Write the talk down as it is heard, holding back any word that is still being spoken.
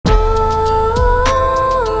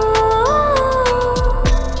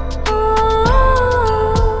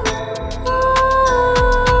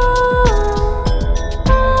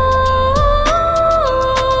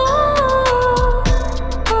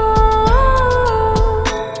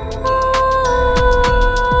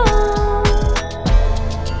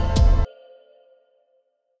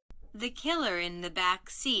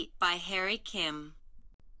Seat by Harry Kim.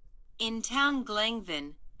 In town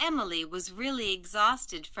Glengvin, Emily was really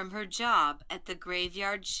exhausted from her job at the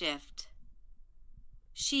graveyard shift.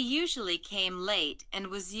 She usually came late and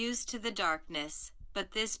was used to the darkness,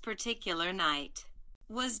 but this particular night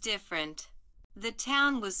was different. The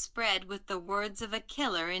town was spread with the words of a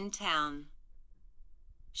killer in town.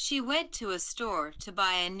 She went to a store to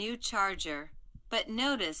buy a new charger, but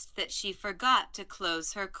noticed that she forgot to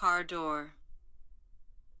close her car door.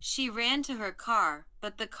 She ran to her car,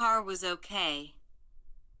 but the car was okay.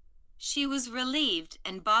 She was relieved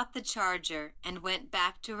and bought the charger and went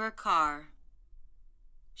back to her car.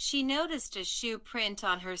 She noticed a shoe print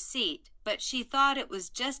on her seat, but she thought it was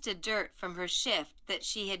just a dirt from her shift that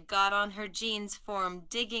she had got on her jeans from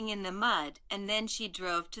digging in the mud, and then she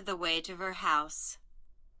drove to the way to her house.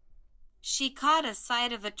 She caught a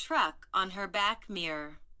sight of a truck on her back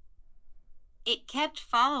mirror. It kept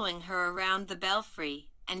following her around the belfry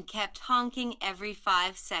and kept honking every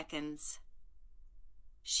 5 seconds.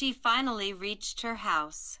 She finally reached her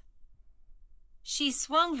house. She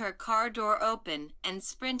swung her car door open and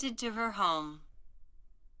sprinted to her home.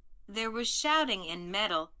 There was shouting and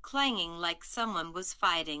metal clanging like someone was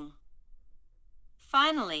fighting.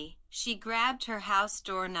 Finally, she grabbed her house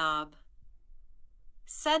doorknob.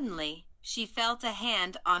 Suddenly, she felt a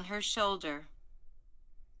hand on her shoulder.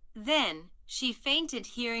 Then, she fainted,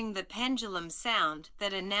 hearing the pendulum sound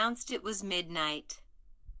that announced it was midnight.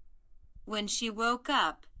 When she woke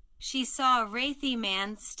up, she saw a wraithy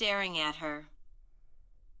man staring at her.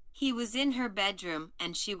 He was in her bedroom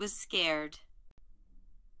and she was scared.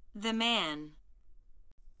 The man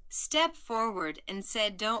stepped forward and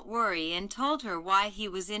said, "Don't worry," and told her why he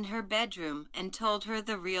was in her bedroom and told her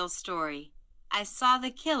the real story. "I saw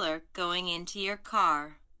the killer going into your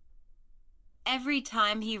car. Every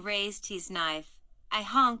time he raised his knife, I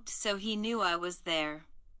honked so he knew I was there."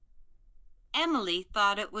 Emily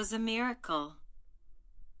thought it was a miracle.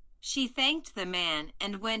 She thanked the man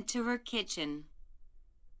and went to her kitchen.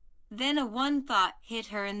 Then a one thought hit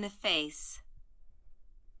her in the face.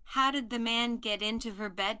 How did the man get into her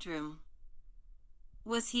bedroom?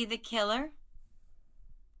 Was he the killer?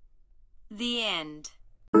 The end.